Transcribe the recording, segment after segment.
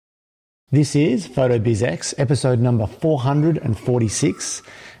This is PhotoBizX, episode number 446,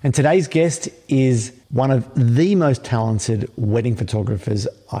 and today's guest is one of the most talented wedding photographers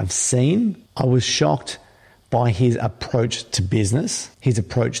I've seen. I was shocked by his approach to business, his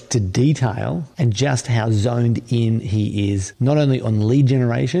approach to detail, and just how zoned in he is, not only on lead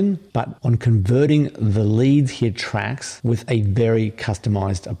generation, but on converting the leads he attracts with a very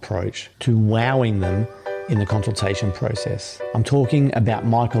customized approach to wowing them in the consultation process. I'm talking about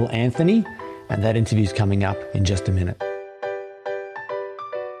Michael Anthony, and that interview's coming up in just a minute.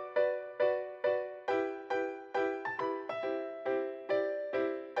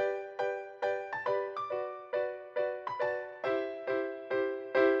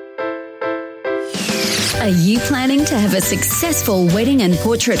 Are you planning to have a successful wedding and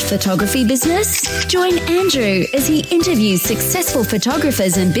portrait photography business? Join Andrew as he interviews successful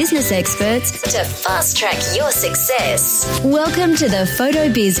photographers and business experts to fast-track your success. Welcome to the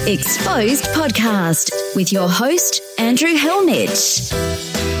PhotoBiz Exposed podcast with your host, Andrew Hellmich.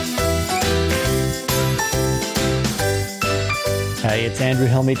 Hey, it's Andrew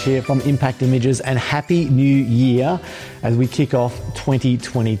Hellmich here from Impact Images, and Happy New Year as we kick off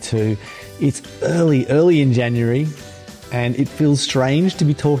 2022. It's early in January, and it feels strange to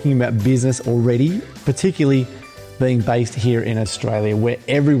be talking about business already, particularly being based here in Australia, where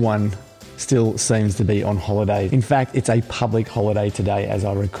everyone still seems to be on holiday. In fact, it's a public holiday today as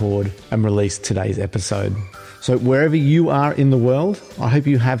I record and release today's episode. So wherever you are in the world, I hope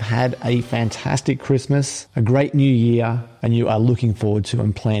you have had a fantastic Christmas, a great new year, and you are looking forward to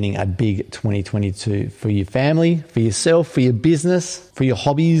and planning a big 2022 for your family, for yourself, for your business, for your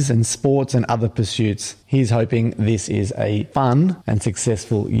hobbies and sports and other pursuits. Here's hoping this is a fun and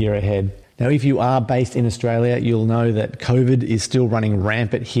successful year ahead. Now, if you are based in Australia, you'll know that COVID is still running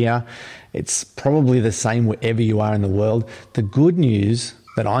rampant here. It's probably the same wherever you are in the world. The good news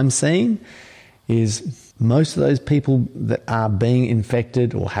that I'm seeing is most of those people that are being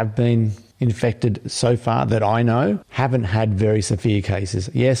infected or have been infected so far that I know haven't had very severe cases.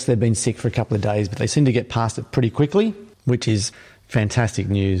 Yes, they've been sick for a couple of days, but they seem to get past it pretty quickly, which is fantastic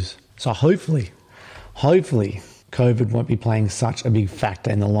news. So hopefully, COVID won't be playing such a big factor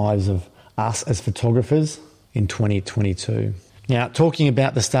in the lives of us as photographers in 2022. Now, talking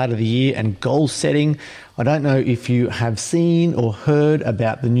about the start of the year and goal setting, I don't know if you have seen or heard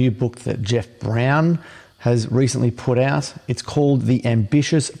about the new book that Jeff Brown has recently put out. It's called The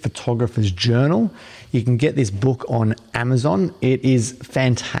Ambitious Photographer's Journal. You can get this book on Amazon. It is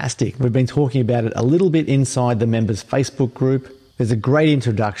fantastic. We've been talking about it a little bit inside the members' Facebook group. There's a great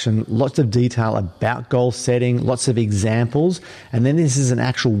introduction, lots of detail about goal setting, lots of examples, and then this is an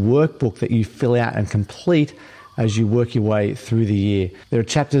actual workbook that you fill out and complete as you work your way through the year. There are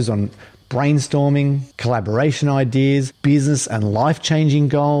chapters on brainstorming, collaboration ideas, business and life-changing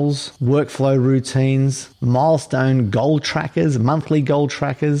goals, workflow routines, milestone goal trackers, monthly goal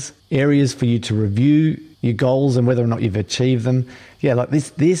trackers, areas for you to review your goals and whether or not you've achieved them. Yeah, like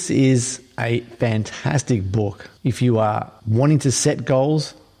this is a fantastic book. If you are wanting to set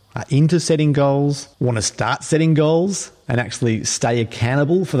goals, are into setting goals, want to start setting goals and actually stay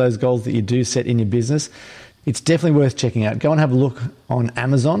accountable for those goals that you do set in your business, it's definitely worth checking out. Go and have a look on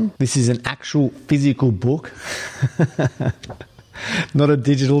Amazon. This is an actual physical book, not a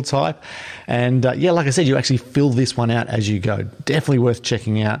digital type. And like I said, you actually fill this one out as you go. Definitely worth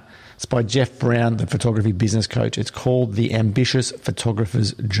checking out. It's by Jeff Brown, the photography business coach. It's called The Ambitious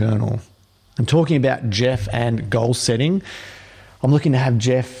Photographer's Journal. I'm talking about Jeff and goal setting. I'm looking to have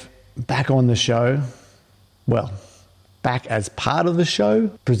Jeff back on the show. Well, back as part of the show,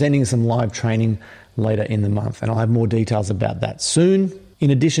 presenting some live training later in the month, and I'll have more details about that soon. In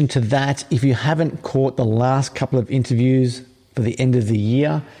addition to that, if you haven't caught the last couple of interviews for the end of the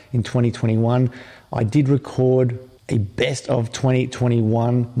year in 2021, I did record a best of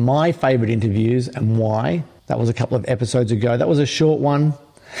 2021, my favorite interviews and why. That was a couple of episodes ago. That was a short one.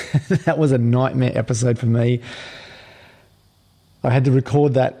 That was a nightmare episode for me. I had to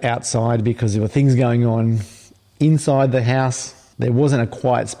record that outside because there were things going on inside the house. There wasn't a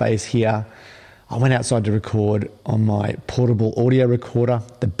quiet space here. I went outside to record on my portable audio recorder.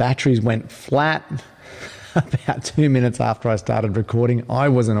 The batteries went flat about 2 minutes after I started recording. I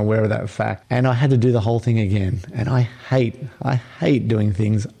wasn't aware of that fact, and I had to do the whole thing again. And I hate doing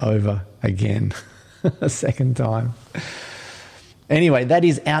things over again a second time. Anyway, that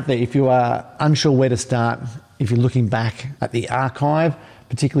is out there. If you are unsure where to start, if you're looking back at the archive,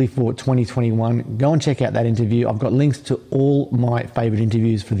 particularly for 2021, go and check out that interview. I've got links to all my favorite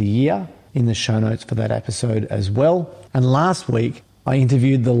interviews for the year in the show notes for that episode as well. And last week, I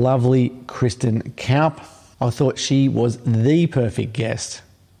interviewed the lovely Kristen Kaup. I thought she was the perfect guest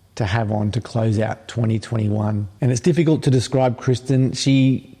to to have on to close out 2021. And it's difficult to describe Kristen.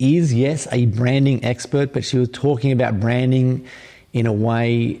 She is, yes, a branding expert, but she was talking about branding in a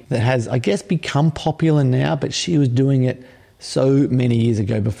way that has, I guess, become popular now, but she was doing it so many years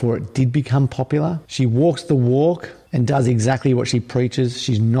ago before it did become popular. She walks the walk and does exactly what she preaches.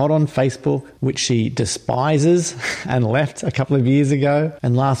 She's not on Facebook, which she despises and left a couple of years ago.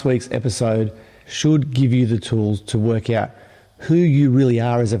 And last week's episode should give you the tools to work out who you really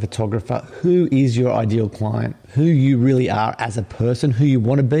are as a photographer, who is your ideal client, who you really are as a person, who you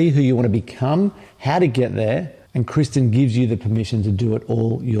want to be, who you want to become, how to get there. And Kristen gives you the permission to do it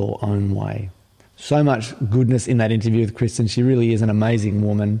all your own way. So much goodness in that interview with Kristen. She really is an amazing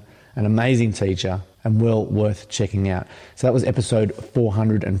woman, an amazing teacher, and well worth checking out. So that was episode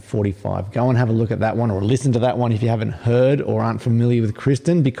 445. Go and have a look at that one, or listen to that one if you haven't heard or aren't familiar with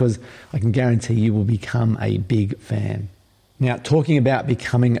Kristen, because I can guarantee you will become a big fan. Now, talking about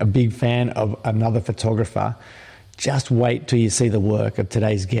becoming a big fan of another photographer, just wait till you see the work of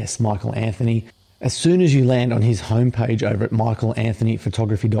today's guest, Michael Anthony. As soon as you land on his homepage over at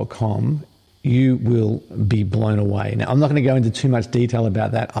michaelanthonyphotography.com, you will be blown away. Now, I'm not going to go into too much detail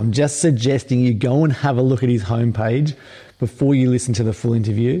about that. I'm just suggesting you go and have a look at his homepage before you listen to the full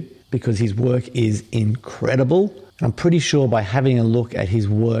interview, because his work is incredible. And I'm pretty sure by having a look at his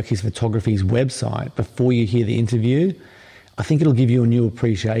work, his photography's website, before you hear the interview, I think it'll give you a new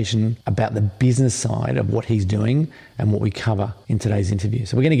appreciation about the business side of what he's doing and what we cover in today's interview.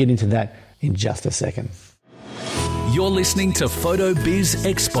 So we're going to get into that in just a second. You're listening to Photo Biz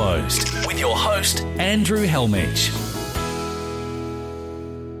Exposed with your host, Andrew Hellmich.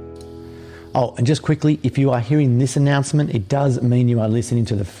 Oh, and just quickly, if you are hearing this announcement, it does mean you are listening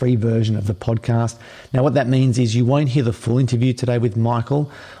to the free version of the podcast. Now, what that means is you won't hear the full interview today with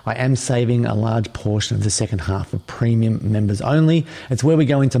Michael. I am saving a large portion of the second half for premium members only. It's where we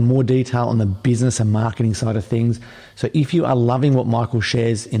go into more detail on the business and marketing side of things. So if you are loving what Michael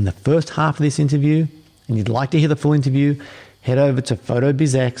shares in the first half of this interview and you'd like to hear the full interview, head over to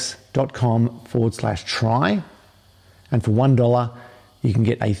photobizx.com/try. And for $1, you can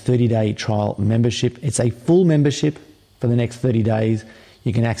get a 30-day trial membership. It's a full membership for the next 30 days.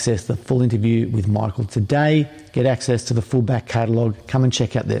 You can access the full interview with Michael today, get access to the full back catalogue, come and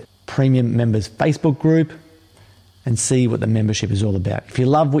check out the Premium Members Facebook group and see what the membership is all about. If you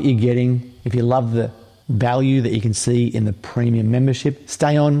love what you're getting, if you love the value that you can see in the premium membership,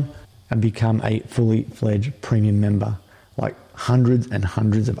 stay on and become a fully fledged premium member like hundreds and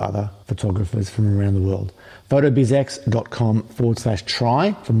hundreds of other photographers from around the world.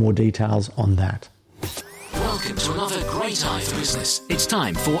 photobizx.com/try for more details on that. Welcome to another great eye for business. It's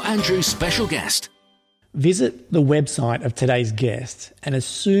time for Andrew's special guest. Visit the website of today's guest, and as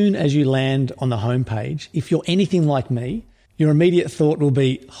soon as you land on the homepage, if you're anything like me, your immediate thought will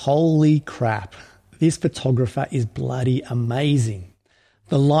be, holy crap, this photographer is bloody amazing.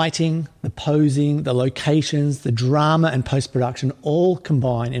 The lighting, the posing, the locations, the drama and post-production all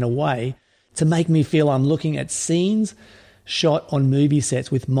combine in a way to make me feel I'm looking at scenes shot on movie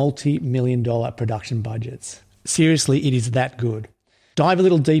sets with multi-million-dollar production budgets. Seriously, it is that good. Dive a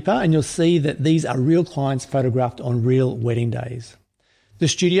little deeper and you'll see that these are real clients photographed on real wedding days. The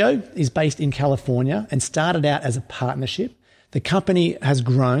studio is based in California and started out as a partnership. The company has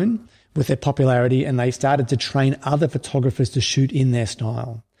grown with their popularity and they started to train other photographers to shoot in their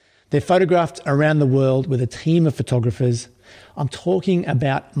style. They're photographed around the world with a team of photographers. I'm talking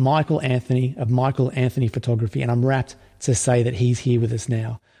about Michael Anthony of Michael Anthony Photography, and I'm rapt to say that he's here with us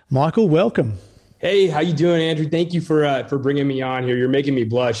now. Michael, welcome. Hey, how you doing, Andrew? Thank you for bringing me on here. You're making me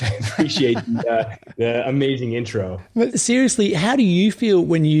blush. I appreciate the amazing intro. But seriously, how do you feel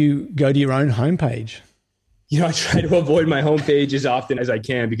when you go to your own homepage? You know, I try to avoid my homepage as often as I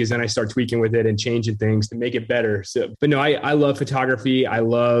can because then I start tweaking with it and changing things to make it better. But no, I love photography. I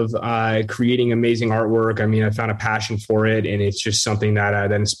love creating amazing artwork. I mean, I found a passion for it, and it's just something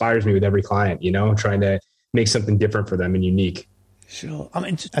that inspires me with every client, you know, trying to make something different for them and unique. Sure. I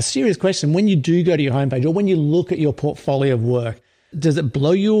mean, a serious question. When you do go to your homepage or when you look at your portfolio of work, does it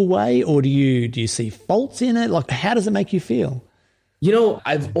blow you away, or do you see faults in it? Like, how does it make you feel? You know,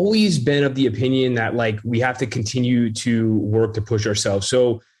 I've always been of the opinion that like we have to continue to work to push ourselves.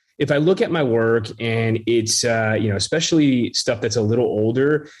 So if I look at my work and it's, especially stuff that's a little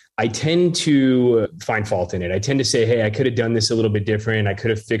older, I tend to find fault in it. I tend to say, hey, I could have done this a little bit different. I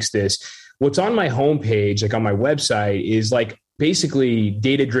could have fixed this. What's on my homepage, like on my website, is like basically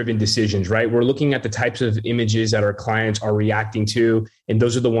data-driven decisions, right? We're looking at the types of images that our clients are reacting to. And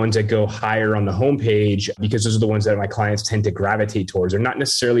those are the ones that go higher on the homepage because those are the ones that my clients tend to gravitate towards. They're not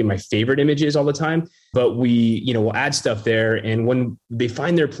necessarily my favorite images all the time, but we'll add stuff there. And when they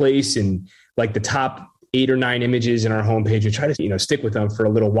find their place in like the top 8 or 9 images in our homepage, we try to, stick with them for a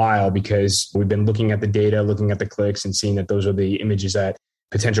little while because we've been looking at the data, looking at the clicks and seeing that those are the images that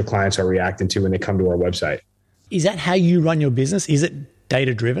potential clients are reacting to when they come to our website. Is that how you run your business? Is it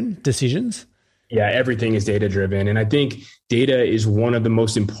data-driven decisions? Yeah, everything is data-driven. And I think data is one of the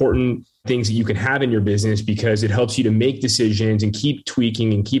most important things that you can have in your business because it helps you to make decisions and keep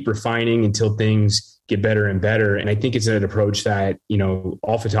tweaking and keep refining until things get better and better. And I think it's an approach that,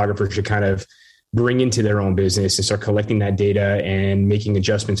 all photographers should kind of bring into their own business and start collecting that data and making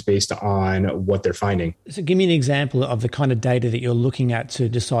adjustments based on what they're finding. So give me an example of the kind of data that you're looking at to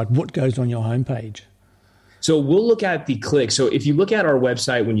decide what goes on your homepage. So we'll look at the clicks. So if you look at our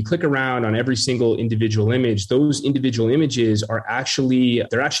website, when you click around on every single individual image, those individual images they're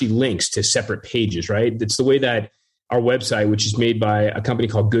actually links to separate pages, right? It's the way that our website, which is made by a company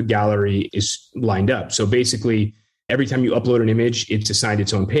called Good Gallery, is lined up. So basically, every time you upload an image, it's assigned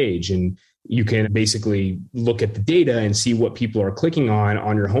its own page. And you can basically look at the data and see what people are clicking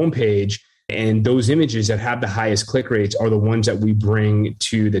on your homepage. And those images that have the highest click rates are the ones that we bring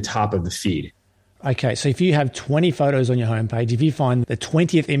to the top of the feed. Okay, so if you have 20 photos on your homepage, if you find the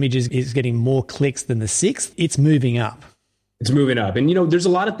 20th image is getting more clicks than the 6th, it's moving up. It's moving up. And, there's a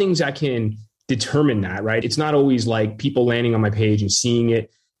lot of things that can determine that, right? It's not always like people landing on my page and seeing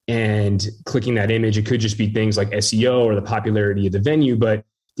it and clicking that image. It could just be things like SEO or the popularity of the venue. But at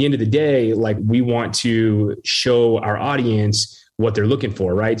the end of the day, like we want to show our audience what they're looking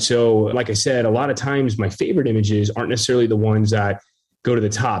for, right? So like I said, a lot of times my favorite images aren't necessarily the ones that go to the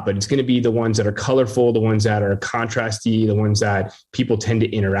top, but it's going to be the ones that are colorful, the ones that are contrasty, the ones that people tend to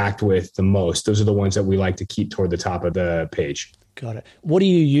interact with the most. Those are the ones that we like to keep toward the top of the page. Got it. What are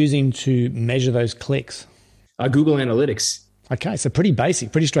you using to measure those clicks? Google Analytics. Okay, so pretty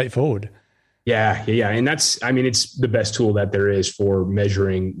basic, pretty straightforward. Yeah. And it's the best tool that there is for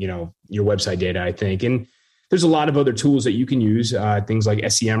measuring, your website data, I think. And there's a lot of other tools that you can use, things like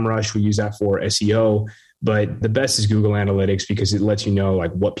SEMrush. We use that for SEO. But the best is Google Analytics because it lets you know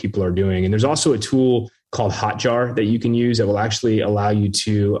like what people are doing. And there's also a tool called Hotjar that you can use that will actually allow you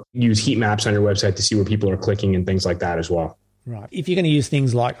to use heat maps on your website to see where people are clicking and things like that as well. Right. If you're going to use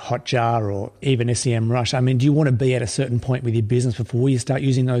things like Hotjar or even SEMrush, do you want to be at a certain point with your business before you start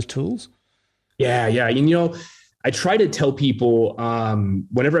using those tools? Yeah. And, I try to tell people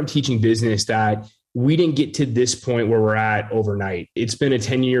whenever I'm teaching business that we didn't get to this point where we're at overnight. It's been a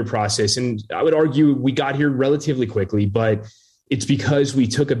 10-year process. And I would argue we got here relatively quickly, but it's because we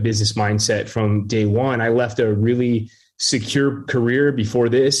took a business mindset from day one. I left a really secure career before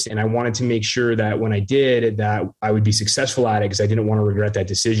this, and I wanted to make sure that when I did that, I would be successful at it because I didn't want to regret that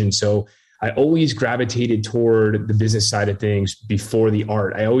decision. So I always gravitated toward the business side of things before the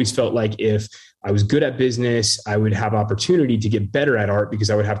art. I always felt like if I was good at business, I would have opportunity to get better at art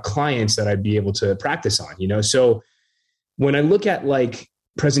because I would have clients that I'd be able to practice on, So when I look at like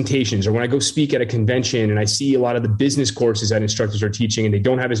presentations or when I go speak at a convention and I see a lot of the business courses that instructors are teaching and they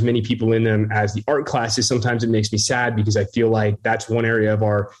don't have as many people in them as the art classes, sometimes it makes me sad because I feel like that's one area of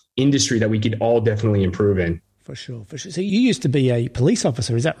our industry that we could all definitely improve in. For sure. So you used to be a police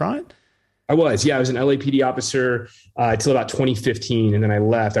officer, is that right? I was an LAPD officer until about 2015. And then I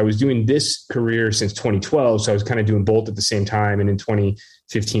left. I was doing this career since 2012. So I was kind of doing both at the same time. And in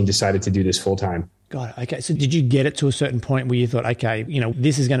 2015, decided to do this full time. Got it. Okay. So did you get it to a certain point where you thought, okay,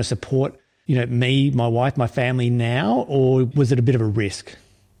 this is going to support, me, my wife, my family now, or was it a bit of a risk?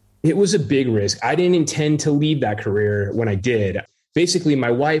 It was a big risk. I didn't intend to leave that career when I did. Basically,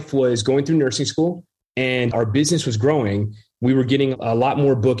 my wife was going through nursing school and our business was growing. We were getting a lot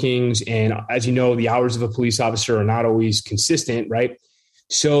more bookings. And as you know, the hours of a police officer are not always consistent, right?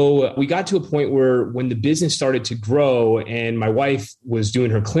 So we got to a point where when the business started to grow and my wife was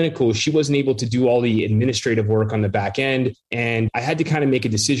doing her clinical, she wasn't able to do all the administrative work on the back end. And I had to kind of make a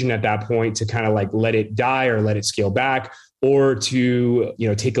decision at that point to kind of like let it die or let it scale back or to,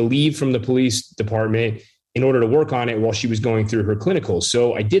 take a leave from the police department in order to work on it while she was going through her clinicals.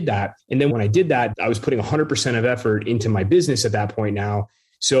 So I did that. And then when I did that, I was putting 100% of effort into my business at that point now.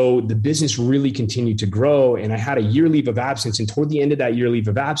 So the business really continued to grow and I had a year leave of absence. And toward the end of that year leave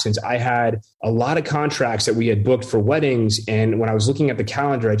of absence, I had a lot of contracts that we had booked for weddings. And when I was looking at the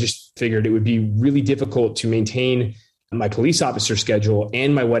calendar, I just figured it would be really difficult to maintain my police officer schedule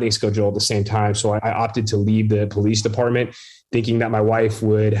and my wedding schedule at the same time. So I opted to leave the police department, thinking that my wife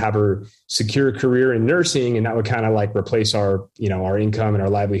would have her secure career in nursing, and that would kind of like replace our income and our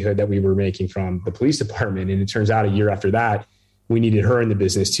livelihood that we were making from the police department. And it turns out a year after that, we needed her in the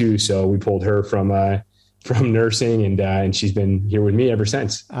business too. So we pulled her from nursing, and she's been here with me ever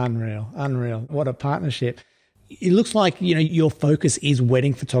since. Unreal. What a partnership. It looks like, your focus is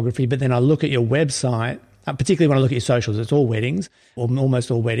wedding photography, but then I look at your website, particularly when I look at your socials, it's all weddings, or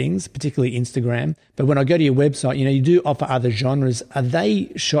almost all weddings, particularly Instagram. But when I go to your website, you do offer other genres. Are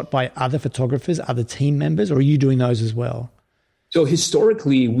they shot by other photographers, other team members, or are you doing those as well? So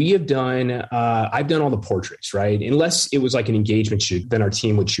historically, we have done, I've done all the portraits, right? Unless it was like an engagement shoot, then our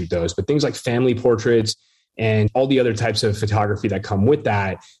team would shoot those. But things like family portraits and all the other types of photography that come with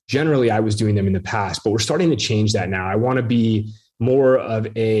that, generally I was doing them in the past, but we're starting to change that now. I want to be more of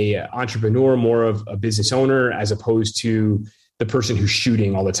a entrepreneur, more of a business owner, as opposed to the person who's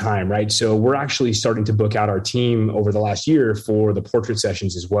shooting all the time, right? So we're actually starting to book out our team over the last year for the portrait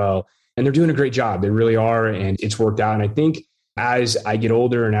sessions as well. And they're doing a great job. They really are. And it's worked out. And I think as I get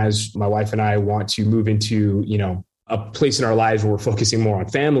older and as my wife and I want to move into, a place in our lives where we're focusing more on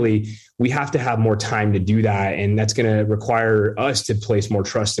family, we have to have more time to do that. And that's going to require us to place more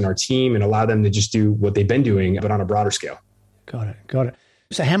trust in our team and allow them to just do what they've been doing, but on a broader scale. Got it.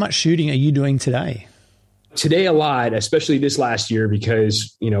 So how much shooting are you doing today? Today, a lot, especially this last year,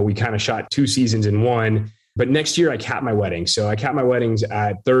 because, we kind of shot 2 seasons in one. But next year I cap my wedding. So I cap my weddings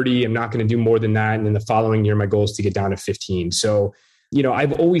at 30. I'm not going to do more than that. And then the following year, my goal is to get down to 15. So,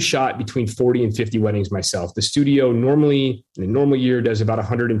 I've always shot between 40 and 50 weddings myself. The studio normally in a normal year does about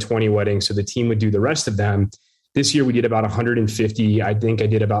 120 weddings. So the team would do the rest of them. This year we did about 150. I think I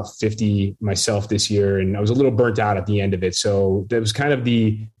did about 50 myself this year. And I was a little burnt out at the end of it. So that was kind of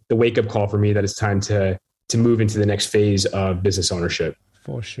the wake up call for me that it's time to move into the next phase of business ownership.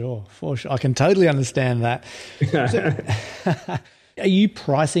 For sure. I can totally understand that. So, are you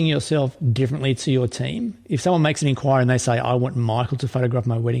pricing yourself differently to your team? If someone makes an inquiry and they say, I want Michael to photograph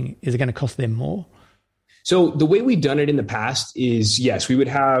my wedding, is it going to cost them more? So the way we've done it in the past is, yes, we would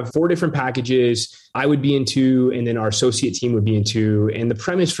have 4 different packages. I would be in 2, and then our associate team would be in 2. And the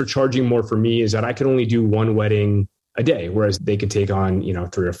premise for charging more for me is that I could only do 1 wedding a day, whereas they could take on,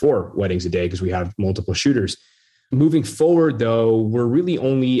 3 or 4 weddings a day because we have multiple shooters. Moving forward, though, we're really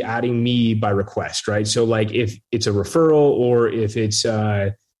only adding me by request, right? So like if it's a referral or if it's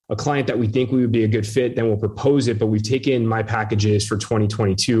a client that we think we would be a good fit, then we'll propose it. But we've taken my packages for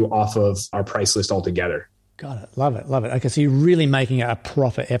 2022 off of our price list altogether. Got it. Love it. Okay, so you're really making a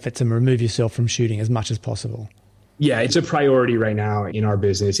proper effort to remove yourself from shooting as much as possible. Yeah, it's a priority right now in our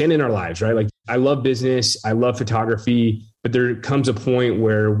business and in our lives, right? Like I love business, I love photography, but there comes a point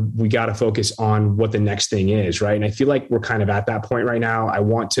where we got to focus on what the next thing is, right? And I feel like we're kind of at that point right now. I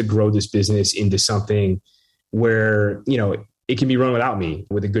want to grow this business into something where, it can be run without me,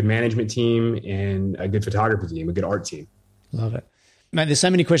 with a good management team and a good photography team, a good art team. Love it. Mate, there's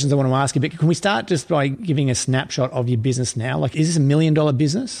so many questions I want to ask you, but can we start just by giving a snapshot of your business now? Like, is this $1 million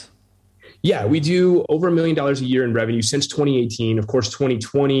business? Yeah, we do over $1 million a year in revenue since 2018. Of course,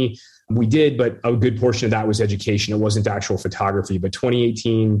 2020 we did, but a good portion of that was education. It wasn't actual photography, but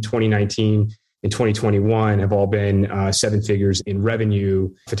 2018, 2019, and 2021 have all been 7 figures in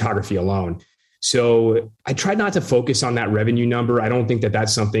revenue photography alone. So I tried not to focus on that revenue number. I don't think that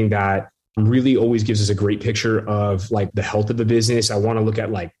that's something that really always gives us a great picture of like the health of the business. I want to look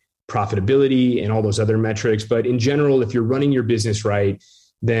at like profitability and all those other metrics. But in general, if you're running your business right,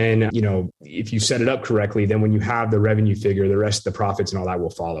 then, if you set it up correctly, then when you have the revenue figure, the rest of the profits and all that will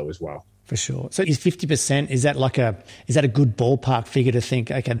follow as well. For sure. So is 50%, is that a good ballpark figure to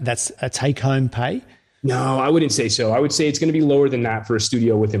think, okay, that's a take home pay? No, I wouldn't say so. I would say it's going to be lower than that for a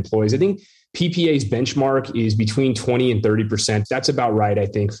studio with employees. I think PPA's benchmark is between 20 and 30%. That's about right, I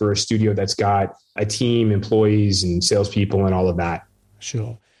think, for a studio that's got a team, employees and salespeople and all of that.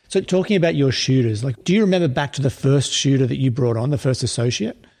 Sure. So talking about your shooters, like, do you remember back to the first shooter that you brought on, the first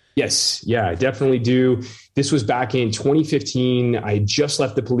associate? Yes. Yeah, I definitely do. This was back in 2015. I just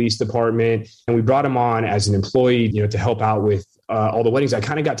left the police department and we brought him on as an employee, to help out with all the weddings. I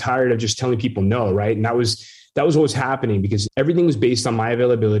kind of got tired of just telling people no, right? And that was what was happening because everything was based on my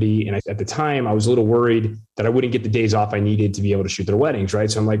availability. And at the time, I was a little worried that I wouldn't get the days off I needed to be able to shoot their weddings, right?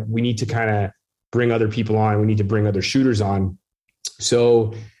 So I'm like, we need to kind of bring other people on. We need to bring other shooters on.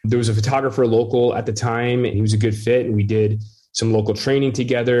 So there was a photographer local at the time and he was a good fit. And we did some local training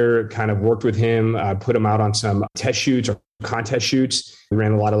together, kind of worked with him, put him out on some test shoots or contest shoots. We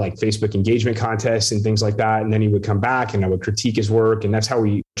ran a lot of like Facebook engagement contests and things like that. And then he would come back and I would critique his work. And that's how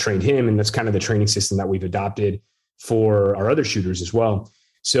we trained him. And that's kind of the training system that we've adopted for our other shooters as well.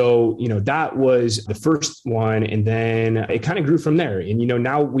 So, that was the first one. And then it kind of grew from there. And,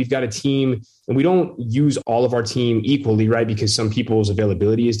 now we've got a team, and we don't use all of our team equally, right? Because some people's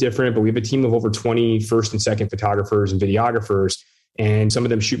availability is different, but we have a team of over 20 first and second photographers and videographers, and some of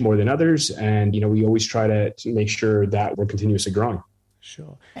them shoot more than others. And, we always try to make sure that we're continuously growing.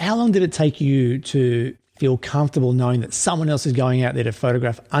 Sure. How long did it take you to feel comfortable knowing that someone else is going out there to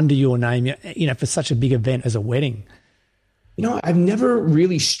photograph under your name, for such a big event as a wedding? I've never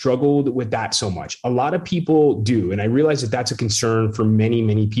really struggled with that so much. A lot of people do. And I realize that that's a concern for many,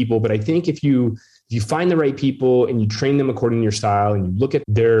 many people. But I think if you find the right people and you train them according to your style and you look at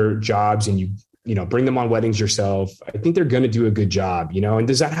their jobs and you bring them on weddings yourself, I think they're going to do a good job, And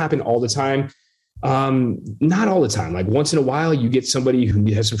does that happen all the time? Not all the time. Like once in a while, you get somebody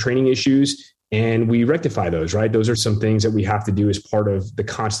who has some training issues and we rectify those, right? Those are some things that we have to do as part of the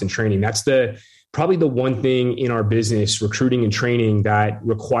constant training. That's probably the one thing in our business, recruiting and training, that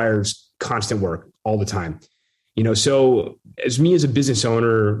requires constant work all the time. So as a business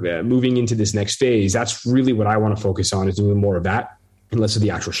owner, moving into this next phase, that's really what I want to focus on, is doing more of that and less of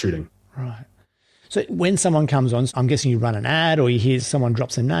the actual shooting. Right. So when someone comes on, I'm guessing you run an ad or you hear someone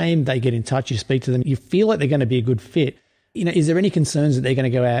drops a name, they get in touch, you speak to them, you feel like they're going to be a good fit. Is there any concerns that they're going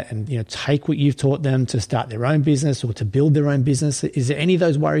to go out and, take what you've taught them to start their own business or to build their own business? Is there any of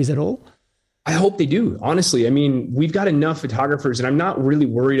those worries at all? I hope they do. Honestly, we've got enough photographers and I'm not really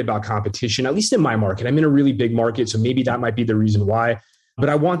worried about competition, at least in my market. I'm in a really big market, so maybe that might be the reason why, but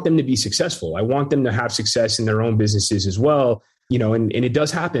I want them to be successful. I want them to have success in their own businesses as well. And it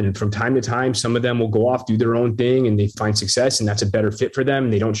does happen from time to time. Some of them will go off, do their own thing, and they find success, and that's a better fit for them.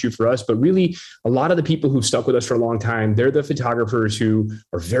 They don't shoot for us. But really, a lot of the people who've stuck with us for a long time, they're the photographers who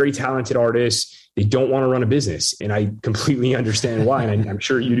are very talented artists. They don't want to run a business. And I completely understand why. And I'm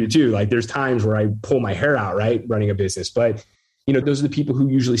sure you do too. Like there's times where I pull my hair out, right, running a business. But those are the people who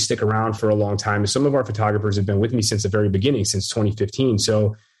usually stick around for a long time. And some of our photographers have been with me since the very beginning, since 2015.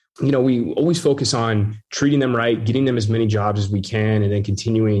 So we always focus on treating them right, getting them as many jobs as we can, and then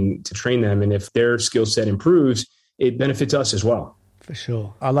continuing to train them. And if their skill set improves, it benefits us as well. For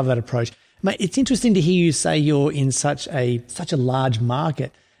sure. I love that approach. Mate, it's interesting to hear you say you're in such a large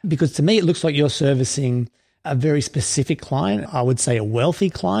market, because to me, it looks like you're servicing a very specific client. I would say a wealthy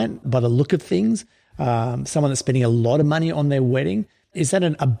client by the look of things, someone that's spending a lot of money on their wedding. Is that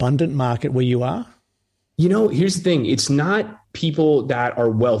an abundant market where you are? Here's the thing. It's not people that are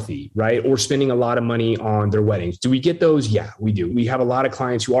wealthy, right? Or spending a lot of money on their weddings. Do we get those? Yeah, we do. We have a lot of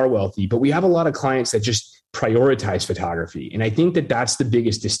clients who are wealthy, but we have a lot of clients that just prioritize photography. And I think that that's the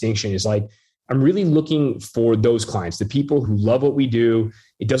biggest distinction, is like, I'm really looking for those clients, the people who love what we do.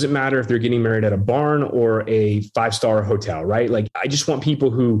 It doesn't matter if they're getting married at a barn or a 5-star hotel, right? Like, I just want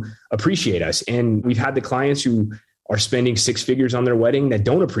people who appreciate us. And we've had the clients who are spending 6 figures on their wedding that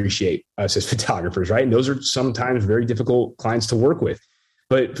don't appreciate us as photographers, right? And those are sometimes very difficult clients to work with.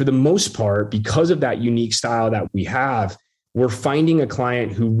 But for the most part, because of that unique style that we have, we're finding a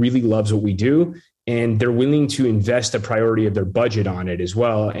client who really loves what we do, and they're willing to invest a priority of their budget on it as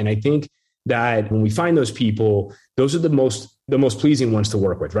well. And I think that when we find those people, those are the most pleasing ones to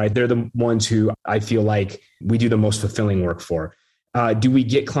work with, right? They're the ones who I feel like we do the most fulfilling work for. Do we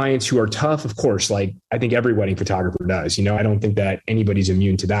get clients who are tough? Of course, like I think every wedding photographer does. I don't think that anybody's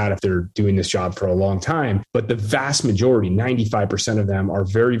immune to that if they're doing this job for a long time. But the vast majority, 95% of them, are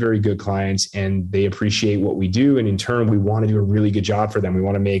very, very good clients, and they appreciate what we do. And in turn, we want to do a really good job for them. We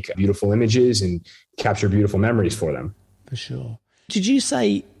want to make beautiful images and capture beautiful memories for them. For sure. Did you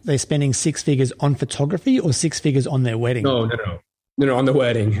say they're spending 6 figures on photography or 6 figures on their wedding? No, on the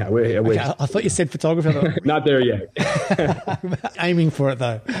wedding. Okay, I thought you said photography. Not there yet. Aiming for it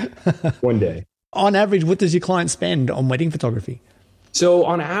though. One day. On average, what does your client spend on wedding photography? So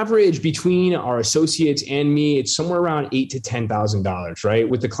on average, between our associates and me, it's somewhere around $8,000 to $10,000, right?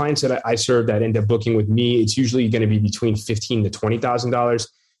 With the clients that I serve that end up booking with me, it's usually going to be between $15,000 to $20,000.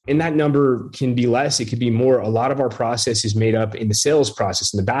 And that number can be less. It could be more. A lot of our process is made up in the sales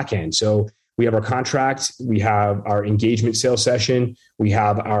process in the back end. So we have our contract, we have our engagement sales session, we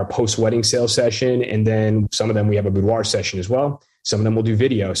have our post-wedding sales session, and then some of them we have a boudoir session as well. Some of them will do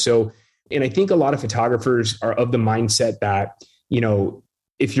video. So, and I think a lot of photographers are of the mindset that,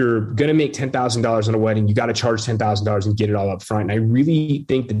 if you're going to make $10,000 on a wedding, you got to charge $10,000 and get it all up front. And I really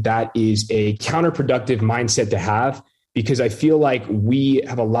think that that is a counterproductive mindset to have, because I feel like we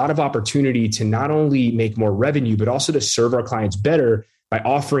have a lot of opportunity to not only make more revenue, but also to serve our clients better by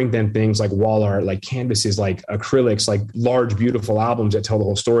offering them things like wall art, like canvases, like acrylics, like large, beautiful albums that tell the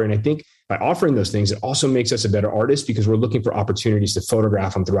whole story. And I think by offering those things, it also makes us a better artist, because we're looking for opportunities to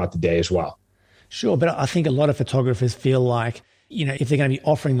photograph them throughout the day as well. Sure, but I think a lot of photographers feel like, if they're going to be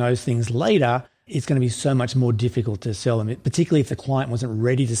offering those things later, it's going to be so much more difficult to sell them, particularly if the client wasn't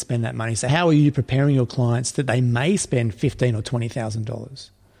ready to spend that money. So how are you preparing your clients that they may spend $15,000 or $20,000?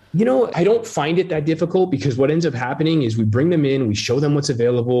 I don't find it that difficult, because what ends up happening is we bring them in, we show them what's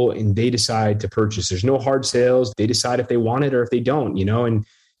available, and they decide to purchase. There's no hard sales. They decide if they want it or if they don't, and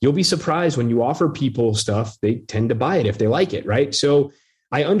you'll be surprised when you offer people stuff, they tend to buy it if they like it, right? So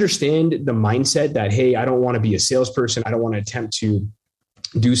I understand the mindset that, hey, I don't want to be a salesperson. I don't want to attempt to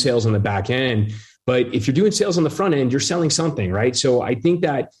do sales on the back end. But if you're doing sales on the front end, you're selling something, right? So I think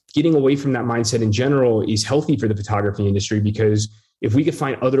that getting away from that mindset in general is healthy for the photography industry, because if we could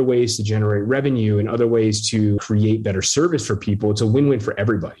find other ways to generate revenue and other ways to create better service for people, it's a win-win for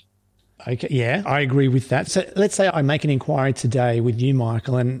everybody. Okay, yeah, I agree with that. So let's say I make an inquiry today with you,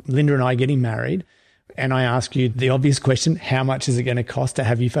 Michael, and Linda and I are getting married, and I ask you the obvious question, how much is it going to cost to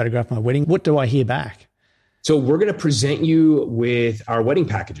have you photograph my wedding? What do I hear back? So we're going to present you with our wedding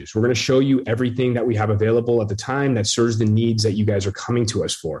packages. We're going to show you everything that we have available at the time that serves the needs that you guys are coming to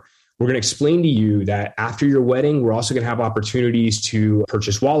us for. We're going to explain to you that after your wedding, we're also going to have opportunities to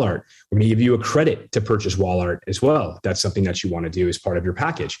purchase wall art. We're going to give you a credit to purchase wall art as well. That's something that you want to do as part of your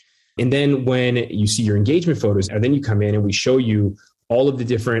package. And then when you see your engagement photos, and then you come in and we show you all of the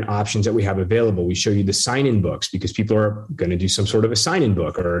different options that we have available. We show you the sign-in books, because people are going to do some sort of a sign-in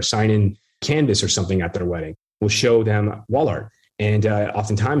book or a sign-in canvas or something at their wedding. We'll show them wall art. And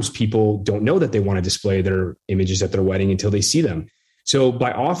oftentimes people don't know that they want to display their images at their wedding until they see them. So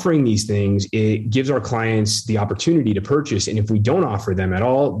by offering these things, it gives our clients the opportunity to purchase. And if we don't offer them at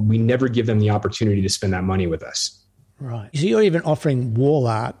all, we never give them the opportunity to spend that money with us. Right. So you're even offering wall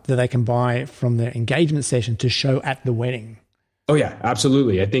art that they can buy from their engagement session to show at the wedding. Oh, yeah,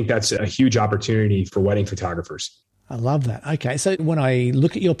 absolutely. I think that's a huge opportunity for wedding photographers. I love that. Okay. So when I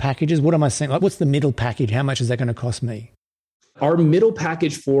look at your packages, what am I saying? Like, what's the middle package? How much is that going to cost me? Our middle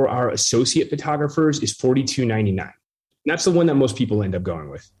package for our associate photographers is $42.99. That's the one that most people end up going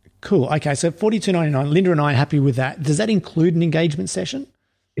with. Cool. Okay. So $42.99. Linda and I are happy with that. Does that include an engagement session?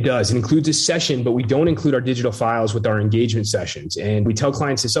 It does. It includes a session, but we don't include our digital files with our engagement sessions. And we tell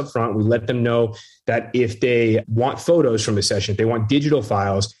clients this up front. We let them know that if they want photos from the session, if they want digital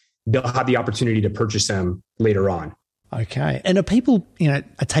files, they'll have the opportunity to purchase them later on. Okay. And are people, are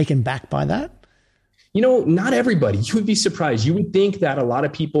taken back by that? Not everybody. You would be surprised. You would think that a lot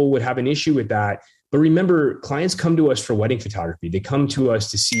of people would have an issue with that. But remember, clients come to us for wedding photography. They come to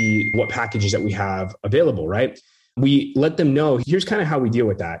us to see what packages that we have available, right? We let them know, here's kind of how we deal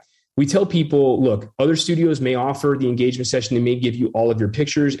with that. We tell people, look, other studios may offer the engagement session. They may give you all of your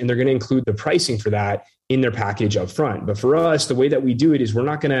pictures, and they're going to include the pricing for that in their package up front. But for us, the way that we do it is we're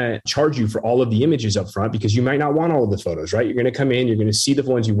not going to charge you for all of the images up front, because you might not want all of the photos, right? You're going to come in, you're going to see the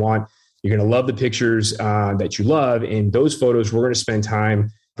ones you want. You're going to love the pictures that you love. And those photos, we're going to spend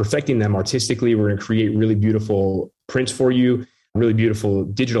time perfecting them artistically. We're going to create really beautiful prints for you, really beautiful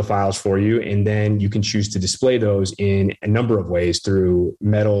digital files for you. And then you can choose to display those in a number of ways, through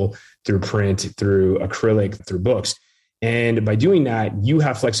metal, through print, through acrylic, through books. And by doing that, you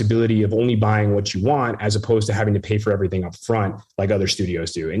have flexibility of only buying what you want, as opposed to having to pay for everything up front like other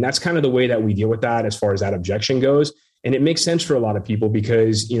studios do. And that's kind of the way that we deal with that as far as that objection goes. And it makes sense for a lot of people,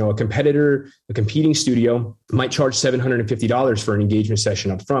 because, a competing studio might charge $750 for an engagement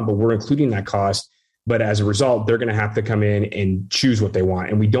session up front, but we're including that cost. But as a result, they're going to have to come in and choose what they want.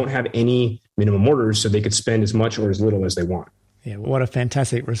 And we don't have any minimum orders, so they could spend as much or as little as they want. Yeah, what a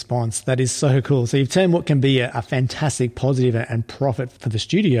fantastic response. That is so cool. So you've turned what can be a fantastic positive and profit for the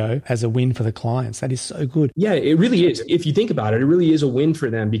studio as a win for the clients. That is so good. Yeah, it really is. If you think about it, it really is a win for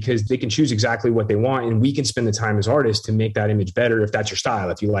them, because they can choose exactly what they want, and we can spend the time as artists to make that image better if that's your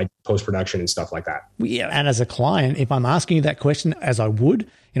style, if you like post-production and stuff like that. Yeah, and as a client, if I'm asking you that question, as I would,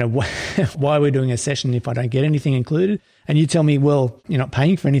 why are we doing a session if I don't get anything included? And you tell me, well, you're not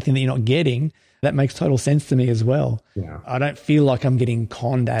paying for anything that you're not getting. That makes total sense to me as well. Yeah. I don't feel like I'm getting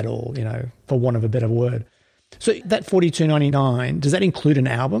conned at all, for want of a better word. So that $42.99, does that include an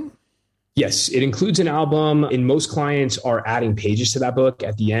album? Yes, it includes an album, and most clients are adding pages to that book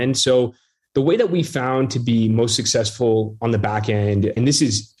at the end. So the way that we found to be most successful on the back end, and this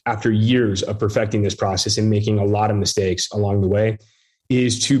is after years of perfecting this process and making a lot of mistakes along the way,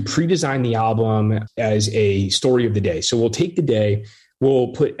 is to pre-design the album as a story of the day. So we'll take the day, we'll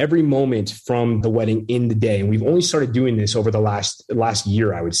put every moment from the wedding in the day. And we've only started doing this over the last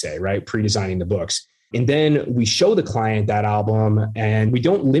year, I would say, right? Pre-designing the books. And then we show the client that album, and we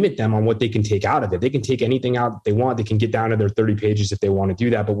don't limit them on what they can take out of it. They can take anything out that they want. They can get down to their 30 pages if they want to do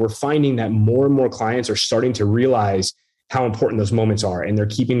that. But we're finding that more and more clients are starting to realize how important those moments are. And they're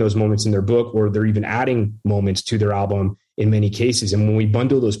keeping those moments in their book, or they're even adding moments to their album in many cases. And when we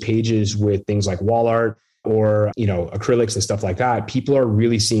bundle those pages with things like wall art or, acrylics and stuff like that, people are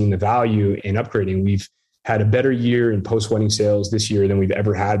really seeing the value in upgrading. We've had a better year in post-wedding sales this year than we've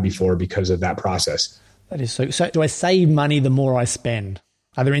ever had before because of that process. That is so do I save money the more I spend?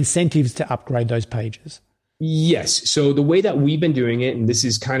 Are there incentives to upgrade those pages? Yes. So the way that we've been doing it, and this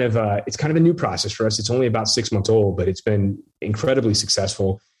is kind of a new process for us. It's only about 6 months old, but it's been incredibly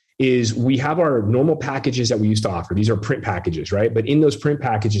successful, is we have our normal packages that we used to offer. These are print packages, right? But in those print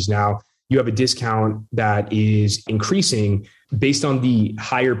packages now, you have a discount that is increasing based on the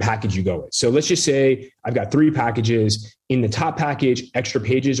higher package you go with. So let's just say I've got 3 packages. In the top package, extra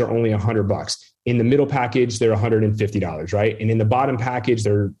pages are only $100. In the middle package, they're $150, right? And in the bottom package,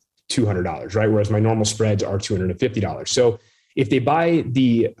 they're $200, right? Whereas my normal spreads are $250. So if they buy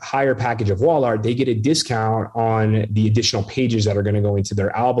the higher package of wall art, they get a discount on the additional pages that are going to go into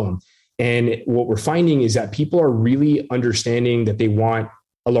their album. And what we're finding is that people are really understanding that they want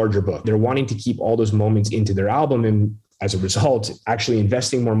a larger book. They're wanting to keep all those moments into their album. And as a result, actually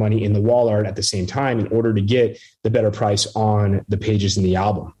investing more money in the wall art at the same time in order to get the better price on the pages in the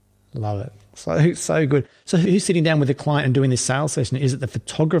album. Love it. So good. So who's sitting down with the client and doing this sales session? Is it the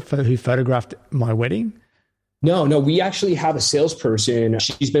photographer who photographed my wedding? No, we actually have a salesperson.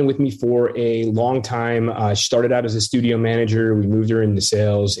 She's been with me for a long time. She started out as a studio manager. We moved her into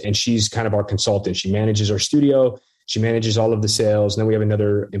sales, and she's kind of our consultant. She manages our studio. She manages all of the sales. And then we have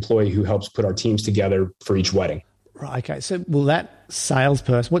another employee who helps put our teams together for each wedding. Right. Okay. So will that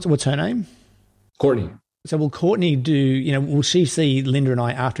salesperson, what's her name? Courtney. So will Courtney will she see Linda and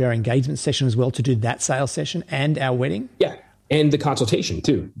I after our engagement session as well to do that sales session and our wedding? Yeah. And the consultation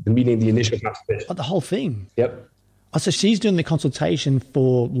too, the initial consultation. Oh, the whole thing? Yep. Oh, so she's doing the consultation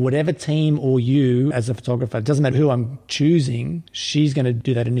for whatever team or you as a photographer. It doesn't matter who I'm choosing. She's going to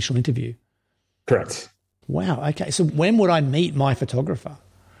do that initial interview. Correct. Wow. Okay. So when would I meet my photographer?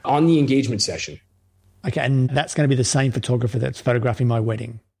 On the engagement session. Okay. And that's going to be the same photographer that's photographing my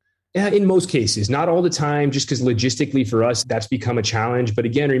wedding? In most cases, not all the time, just because logistically for us, that's become a challenge. But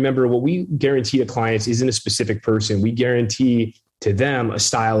again, remember, what we guarantee to clients isn't a specific person. We guarantee to them a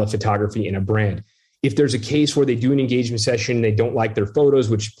style of photography and a brand. If there's a case where they do an engagement session, they don't like their photos,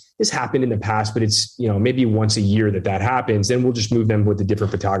 which has happened in the past, but it's, maybe once a year that happens, then we'll just move them with a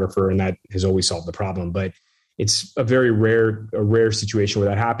different photographer. And that has always solved the problem. But it's a very rare situation where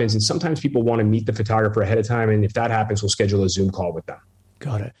that happens. And sometimes people want to meet the photographer ahead of time. And if that happens, we'll schedule a Zoom call with them.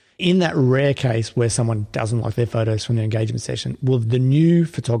 Got it. In that rare case where someone doesn't like their photos from their engagement session, will the new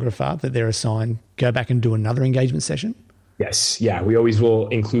photographer that they're assigned go back and do another engagement session? Yes. Yeah. We always will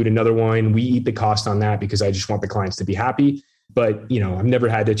include another one. We eat the cost on that because I just want the clients to be happy. But, I've never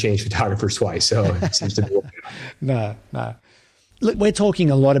had to change photographers twice. So it seems to be working out. No. Look, we're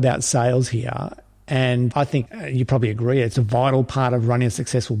talking a lot about sales here. And I think you probably agree, it's a vital part of running a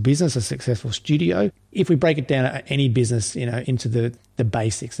successful business, a successful studio. If we break it down at any business, into the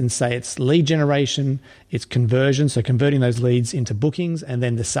basics and say it's lead generation, it's conversion, so converting those leads into bookings, and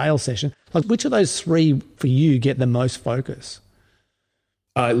then the sales session. Like, which of those three for you get the most focus?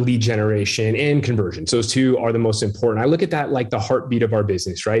 Lead generation and conversion. So those two are the most important. I look at that like the heartbeat of our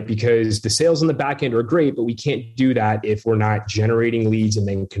business, right? Because the sales on the back end are great, but we can't do that if we're not generating leads and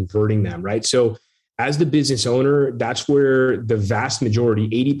then converting them, right? So as the business owner, that's where the vast majority,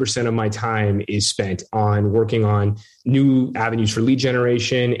 80% of my time is spent on working on new avenues for lead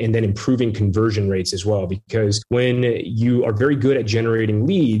generation and then improving conversion rates as well. Because when you are very good at generating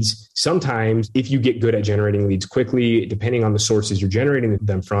leads, sometimes if you get good at generating leads quickly, depending on the sources you're generating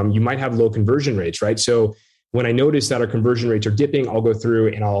them from, you might have low conversion rates, right? So when I notice that our conversion rates are dipping, I'll go through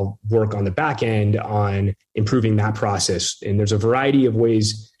and I'll work on the back end on improving that process. And there's a variety of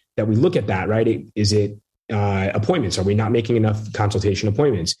ways that we look at that, right? Is it appointments? Are we not making enough consultation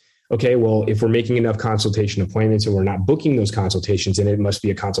appointments? Okay, well, if we're making enough consultation appointments and we're not booking those consultations, then it must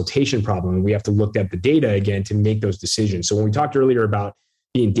be a consultation problem. And we have to look at the data again to make those decisions. So when we talked earlier about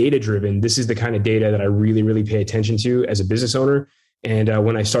being data-driven, this is the kind of data that I really, really pay attention to as a business owner. And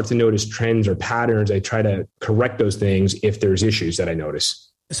when I start to notice trends or patterns, I try to correct those things if there's issues that I notice.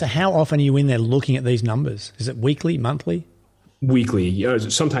 So how often are you in there looking at these numbers? Is it weekly, monthly? Weekly,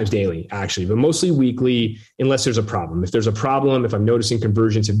 sometimes daily, actually, but mostly weekly, unless there's a problem. If there's a problem, if I'm noticing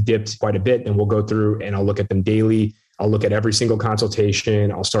conversions have dipped quite a bit, then we'll go through and I'll look at them daily. I'll look at every single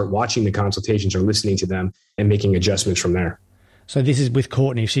consultation. I'll start watching the consultations or listening to them and making adjustments from there. So this is with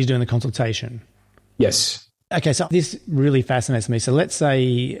Courtney, she's doing the consultation? Yes. Okay, so this really fascinates me. So let's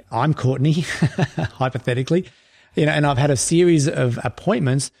say I'm Courtney, hypothetically, and I've had a series of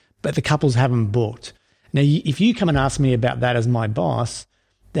appointments, but the couples haven't booked. Now, if you come and ask me about that as my boss,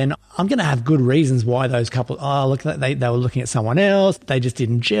 then I'm going to have good reasons why those couple, look, they were looking at someone else. They just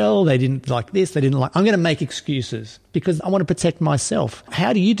didn't gel. They didn't like this. They didn't like, I'm going to make excuses because I want to protect myself.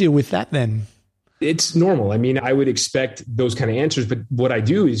 How do you deal with that then? It's normal. I mean, I would expect those kind of answers, but what I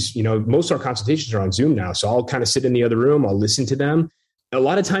do is, most of our consultations are on Zoom now. So I'll kind of sit in the other room. I'll listen to them. A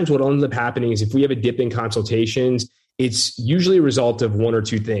lot of times what ends up happening is if we have a dip in consultations, it's usually a result of one or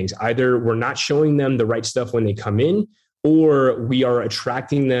two things. Either we're not showing them the right stuff when they come in, or we are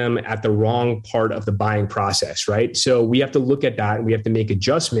attracting them at the wrong part of the buying process, right? So we have to look at that and we have to make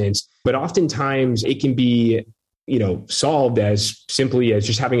adjustments. But oftentimes it can be, solved as simply as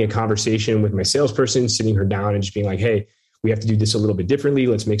just having a conversation with my salesperson, sitting her down and just being like, hey, we have to do this a little bit differently.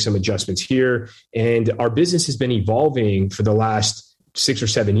 Let's make some adjustments here. And our business has been evolving for the last 6 or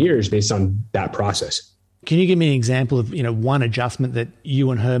 7 years based on that process. Can you give me an example of, one adjustment that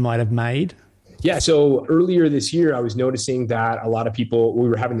you and her might have made? Yeah. So earlier this year, I was noticing that a lot of people, we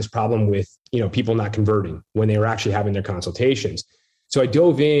were having this problem with, people not converting when they were actually having their consultations. So I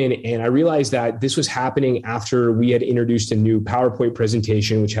dove in and I realized that this was happening after we had introduced a new PowerPoint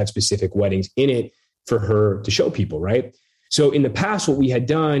presentation, which had specific weddings in it for her to show people, right? So in the past, what we had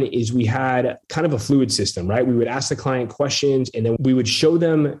done is we had kind of a fluid system, right? We would ask the client questions and then we would show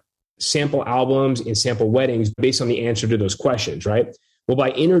them sample albums and sample weddings based on the answer to those questions, right? Well,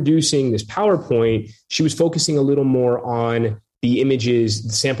 by introducing this PowerPoint, she was focusing a little more on the images,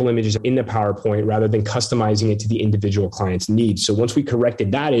 the sample images in the PowerPoint rather than customizing it to the individual client's needs. So once we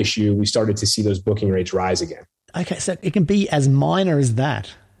corrected that issue, we started to see those booking rates rise again. Okay, so it can be as minor as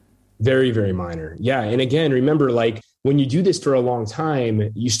that. Very, very minor. Yeah. And again, remember, when you do this for a long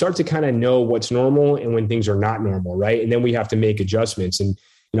time, you start to kind of know what's normal and when things are not normal, right? And then we have to make adjustments. And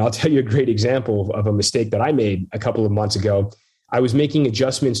I'll tell you a great example of a mistake that I made a couple of months ago. I was making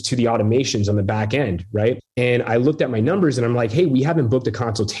adjustments to the automations on the back end, right? And I looked at my numbers and I'm like, hey, we haven't booked a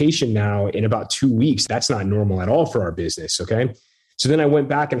consultation now in about 2 weeks. That's not normal at all for our business, okay? So then I went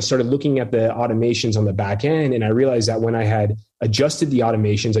back and started looking at the automations on the back end. And I realized that when I had adjusted the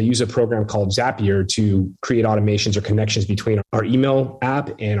automations, I use a program called Zapier to create automations or connections between our email app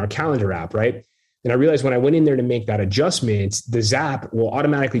and our calendar app, right? And I realized when I went in there to make that adjustment, the Zap will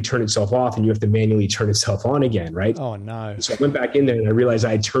automatically turn itself off and you have to manually turn itself on again, right? Oh, no. So I went back in there and I realized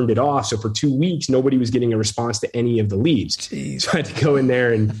I had turned it off. So for 2 weeks, nobody was getting a response to any of the leads. Jeez. So I had to go in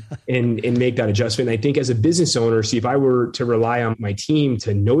there and make that adjustment. And I think as a business owner, see, if I were to rely on my team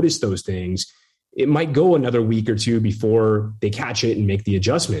to notice those things, it might go another week or two before they catch it and make the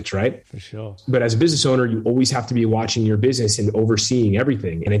adjustments, right? For sure. But as a business owner, you always have to be watching your business and overseeing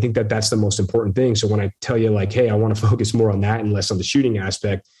everything. And I think that that's the most important thing. So when I tell you hey, I want to focus more on that and less on the shooting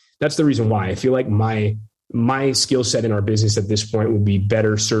aspect, that's the reason why I feel like my skill set in our business at this point would be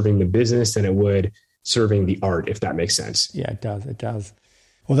better serving the business than it would serving the art, if that makes sense. Yeah, it does. It does.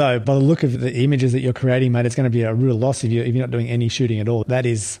 Although by the look of the images that you're creating, mate, it's going to be a real loss if you're not doing any shooting at all. That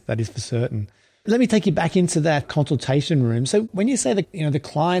is for certain. Let me take you back into that consultation room. So when you say that, the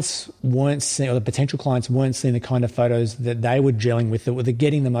clients weren't seeing, or the potential clients weren't seeing the kind of photos that they were gelling with, that were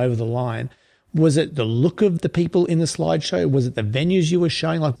getting them over the line, was it the look of the people in the slideshow? Was it the venues you were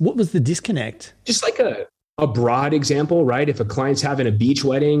showing? What was the disconnect? Just like a broad example, right? If a client's having a beach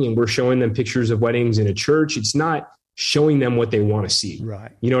wedding and we're showing them pictures of weddings in a church, it's not showing them what they want to see. Right.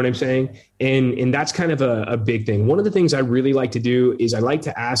 You know what I'm saying? And that's kind of a big thing. One of the things I really like to do is I like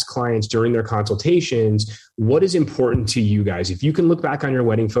to ask clients during their consultations, what is important to you guys? If you can look back on your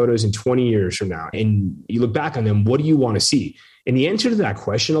wedding photos in 20 years from now and you look back on them, what do you want to see? And the answer to that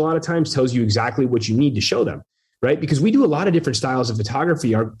question a lot of times tells you exactly what you need to show them. Right? Because we do a lot of different styles of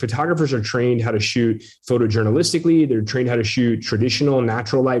photography. Our photographers are trained how to shoot photojournalistically. They're trained how to shoot traditional,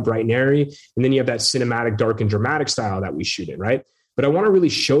 natural light, bright and airy. And then you have that cinematic, dark and dramatic style that we shoot in, right? But I want to really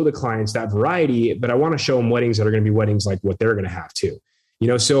show the clients that variety, but I want to show them weddings that are going to be weddings like what they're going to have too.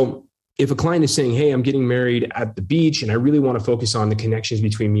 So if a client is saying, hey, I'm getting married at the beach and I really want to focus on the connections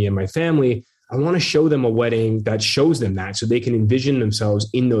between me and my family, I want to show them a wedding that shows them that so they can envision themselves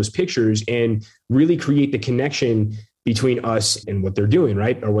in those pictures and really create the connection between us and what they're doing,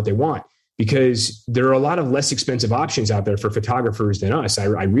 right? Or what they want. Because there are a lot of less expensive options out there for photographers than us. I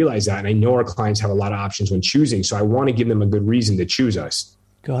realize that. And I know our clients have a lot of options when choosing. So I want to give them a good reason to choose us.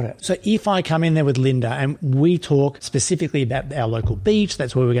 Got it. So if I come in there with Linda and we talk specifically about our local beach,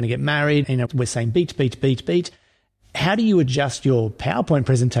 that's where we're going to get married. We're saying beach, beach, beach, beach. How do you adjust your PowerPoint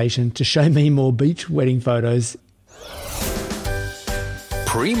presentation to show me more beach wedding photos?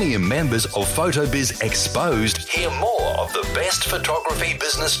 Premium members of PhotoBiz Exposed hear more of the best photography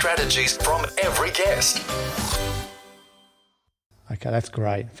business strategies from every guest. Okay, that's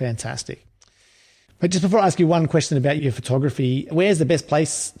great. Fantastic. But just before I ask you one question about your photography, where's the best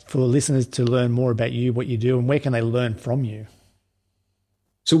place for listeners to learn more about you, what you do, and where can they learn from you?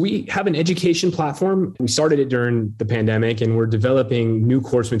 So we have an education platform. We started it during the pandemic, and we're developing new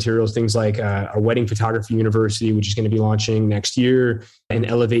course materials, things like our Wedding Photography University, which is going to be launching next year, and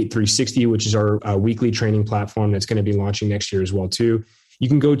Elevate 360, which is our weekly training platform that's going to be launching next year as well, too. You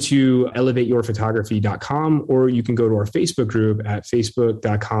can go to elevateyourphotography.com, or you can go to our Facebook group at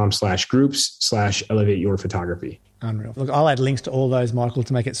facebook.com/groups/elevateyourphotography. Unreal. Look, I'll add links to all those, Michael,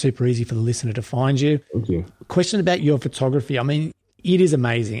 to make it super easy for the listener to find you. Thank you. Question about your photography. I mean, it is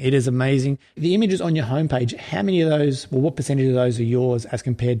amazing. It is amazing. The images on your homepage, how many of those, well, what percentage of those are yours as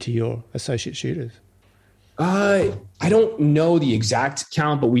compared to your associate shooters? I don't know the exact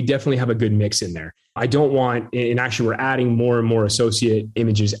count, but we definitely have a good mix in there. I don't want, and actually we're adding more and more associate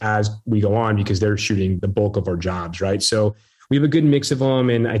images as we go on because they're shooting the bulk of our jobs, right? So we have a good mix of them.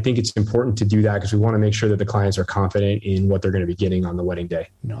 And I think it's important to do that because we want to make sure that the clients are confident in what they're going to be getting on the wedding day.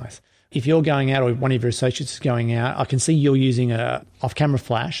 Nice. If you're going out or one of your associates is going out, I can see you're using a off-camera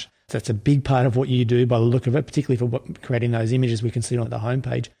flash. That's a big part of what you do by the look of it, particularly for creating those images we can see on the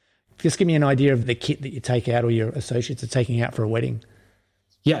homepage. Just give me an idea of the kit that you take out or your associates are taking out for a wedding.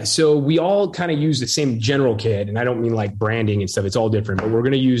 Yeah, so we all kind of use the same general kit, and I don't mean like branding and stuff. It's all different, but we're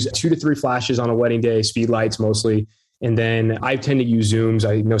going to use 2 to 3 flashes on a wedding day, speed lights mostly. And then I tend to use zooms.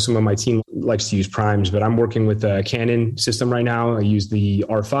 I know some of my team likes to use primes, but I'm working with a Canon system right now. I use the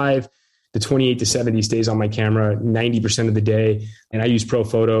R5. The 28 to 70 stays on my camera 90% of the day. And I use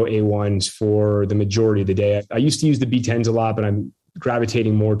ProPhoto A1s for the majority of the day. I used to use the B10s a lot, but I'm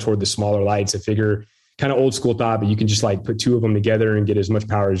gravitating more toward the smaller lights. I figure kind of old school thought, but you can just like put 2 of them together and get as much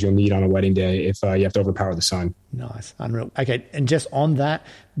power as you'll need on a wedding day if you have to overpower the sun. Nice. Unreal. Okay. And just on that,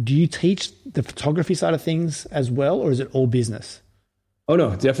 do you teach the photography side of things as well, or is it all business? Oh,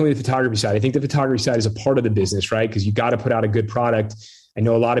 no, definitely the photography side. I think the photography side is a part of the business, right? Because you got to put out a good product. I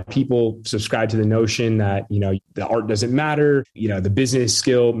know a lot of people subscribe to the notion that, the art doesn't matter, the business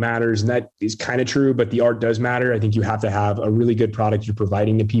skill matters, and that is kind of true, but the art does matter. I think you have to have a really good product you're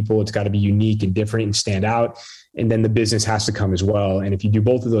providing to people. It's got to be unique and different and stand out. And then the business has to come as well. And if you do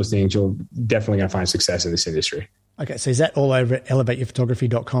both of those things, you'll definitely going to find success in this industry. Okay. So is that all over at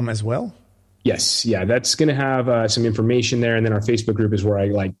elevateyourphotography.com as well? Yes. Yeah. That's going to have some information there. And then our Facebook group is where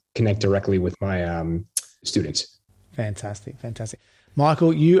I connect directly with my students. Fantastic.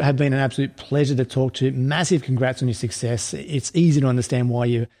 Michael, you have been an absolute pleasure to talk to. Massive congrats on your success. It's easy to understand why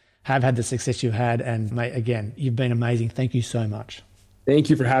you have had the success you've had. And mate, again, you've been amazing. Thank you so much. Thank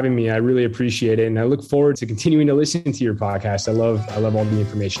you for having me. I really appreciate it. And I look forward to continuing to listen to your podcast. I love all the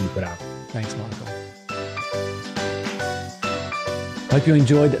information you put out. Thanks, Michael. Hope you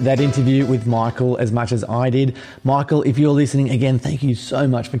enjoyed that interview with Michael as much as I did. Michael, if you're listening, again, thank you so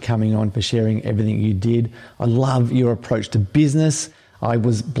much for coming on, for sharing everything you did. I love your approach to business. I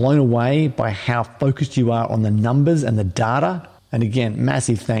was blown away by how focused you are on the numbers and the data. And again,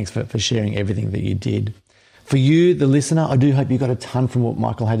 massive thanks for sharing everything that you did. For you, the listener, I do hope you got a ton from what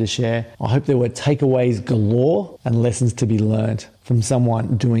Michael had to share. I hope there were takeaways galore and lessons to be learned from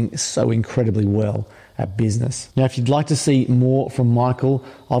someone doing so incredibly well at business. Now, if you'd like to see more from Michael,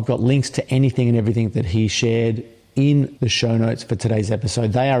 I've got links to anything and everything that he shared in the show notes for today's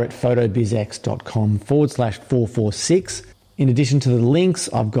episode. They are at photobizx.com/446. In addition to the links,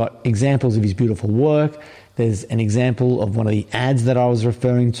 I've got examples of his beautiful work. There's an example of one of the ads that I was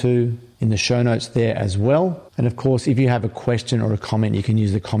referring to in the show notes there as well. And of course, if you have a question or a comment, you can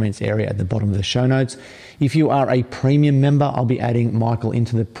use the comments area at the bottom of the show notes. If you are a premium member, I'll be adding Michael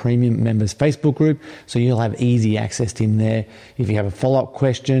into the premium members Facebook group, so you'll have easy access to him there. If you have a follow-up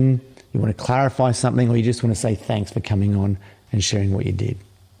question, you want to clarify something, or you just want to say thanks for coming on and sharing what you did.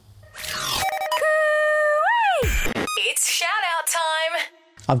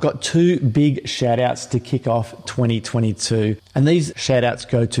 I've got 2 big shout outs to kick off 2022. And these shout outs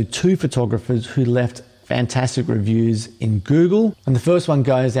go to 2 photographers who left fantastic reviews in Google. And the first one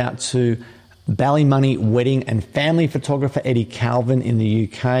goes out to Ballymoney wedding and family photographer Eddie Calvin in the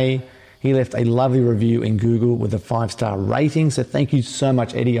UK. He left a lovely review in Google with a 5-star rating. So thank you so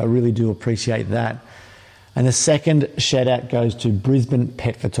much, Eddie. I really do appreciate that. And the second shout out goes to Brisbane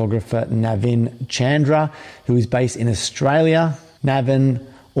pet photographer Navin Chandra, who is based in Australia. Navin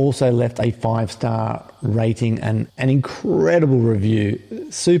also left a 5-star rating and an incredible review,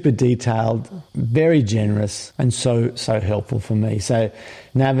 super detailed, very generous, and so helpful for me. So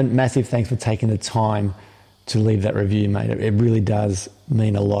Navin, massive thanks for taking the time to leave that review, mate. It really does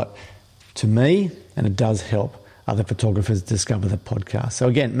mean a lot to me, and it does help other photographers discover the podcast. So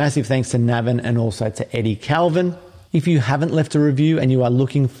again, massive thanks to Navin and also to Eddie Calvin. If you haven't left a review and you are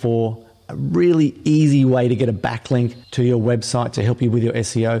looking for a really easy way to get a backlink to your website to help you with your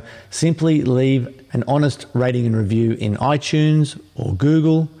SEO. Simply leave an honest rating and review in iTunes or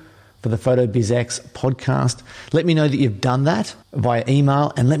Google for the PhotoBizX podcast. Let me know that you've done that via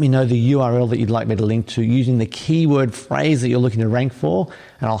email, and let me know the URL that you'd like me to link to using the keyword phrase that you're looking to rank for,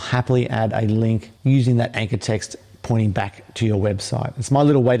 and I'll happily add a link using that anchor text pointing back to your website. It's my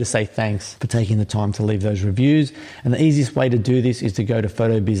little way to say thanks for taking the time to leave those reviews. And the easiest way to do this is to go to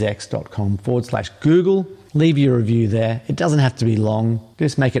photobizx.com/Google. Leave your review there. It doesn't have to be long.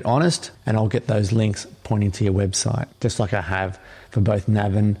 Just make it honest, and I'll get those links pointing to your website, just like I have for both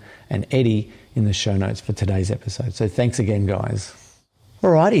Navin and Eddie in the show notes for today's episode. So thanks again, guys.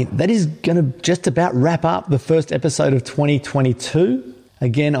 Alrighty, that is going to just about wrap up the first episode of 2022.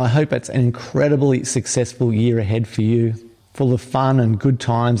 Again, I hope it's an incredibly successful year ahead for you, full of fun and good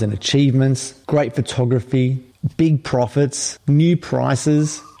times and achievements, great photography, big profits, new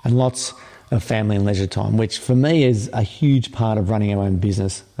prices, and lots of family and leisure time, which for me is a huge part of running our own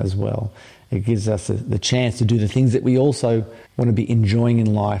business as well. It gives us the chance to do the things that we also want to be enjoying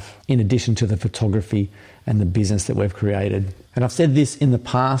in life, in addition to the photography and the business that we've created. And I've said this in the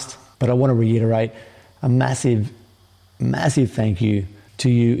past, but I want to reiterate a massive, massive thank you to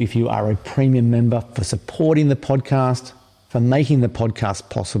you if you are a premium member, for supporting the podcast, for making the podcast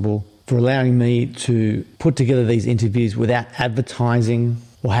possible, for allowing me to put together these interviews without advertising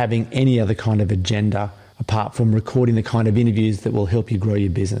or having any other kind of agenda apart from recording the kind of interviews that will help you grow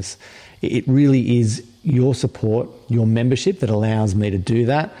your business. It really is your support, your membership that allows me to do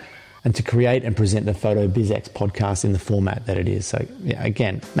that and to create and present the PhotoBizX podcast in the format that it is. So yeah,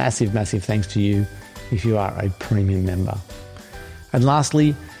 again, massive, massive thanks to you if you are a premium member. And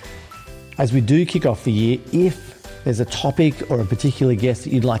lastly, as we do kick off the year, if there's a topic or a particular guest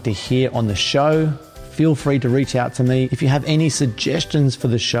that you'd like to hear on the show, feel free to reach out to me. If you have any suggestions for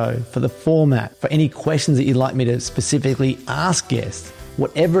the show, for the format, for any questions that you'd like me to specifically ask guests,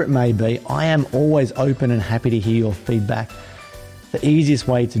 whatever it may be, I am always open and happy to hear your feedback. The easiest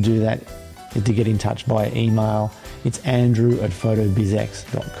way to do that is to get in touch via email. It's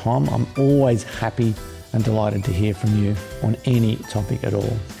andrew@photobizx.com. I'm always happy and delighted to hear from you on any topic at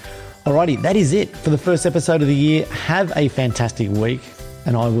all. Alrighty, that is it for the first episode of the year. Have a fantastic week,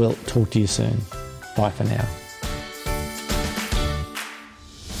 and I will talk to you soon. Bye for now.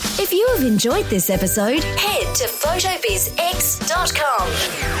 If you have enjoyed this episode, head to photobizx.com.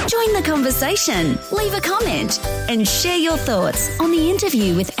 Join the conversation, leave a comment, and share your thoughts on the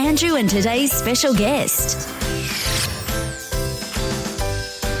interview with Andrew and today's special guest.